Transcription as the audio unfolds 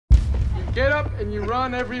get up and you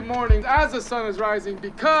run every morning as the sun is rising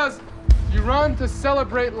because you run to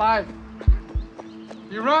celebrate life.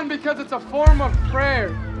 You run because it's a form of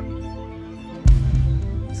prayer.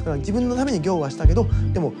 ですから自分のために行はしたけど、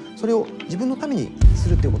でもそれを自分のためにす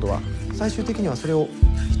るっていうことは最終的にはそれを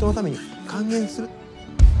人のために還元する。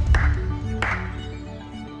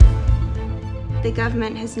The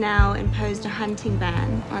government has now imposed a hunting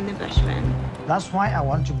ban on the Bushmen. That's why I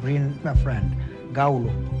want to bring my friend Gaolo,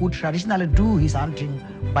 who traditionally do his hunting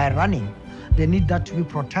by running. They need that to be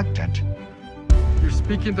protected. You're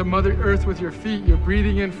speaking to Mother Earth with your feet. You're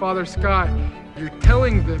breathing in Father Sky. You're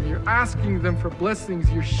telling them, you're asking them for blessings.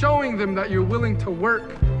 You're showing them that you're willing to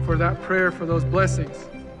work for that prayer, for those blessings.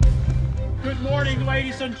 Good morning,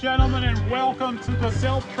 ladies and gentlemen, and welcome to the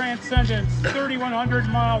Self-Transcendence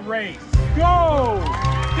 3,100-mile race. Go!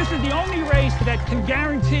 This is the only race that can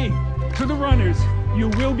guarantee to the runners you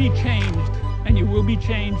will be changed, and you will be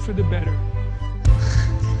changed for the better.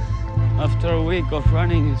 After a week of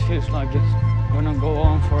running, it feels like it's gonna go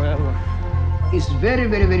on forever. It's very,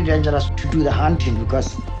 very, very dangerous to do the hunting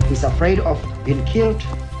because he's afraid of being killed,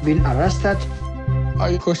 being arrested.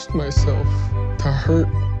 I pushed myself to hurt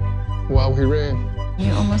while we ran.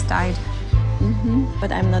 You almost died.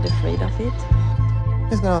 But I'm not afraid of it.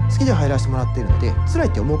 ですからスキー場入らせてもらっているので、辛い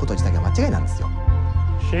って思うこと自体が間違いなんですよ。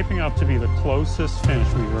Shaping up to be the closest finish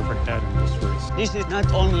we've ever had in this race. This is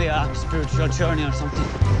not only a spiritual journey or something.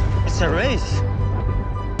 It's a race.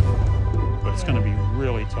 But it's going to be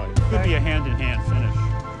really tight. Could be a hand-in-hand finish.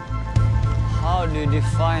 How do you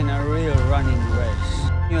define a real running race?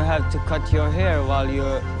 You have to cut your hair while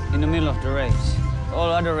you're in the middle of the race. All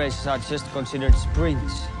other races are just considered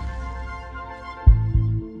sprints.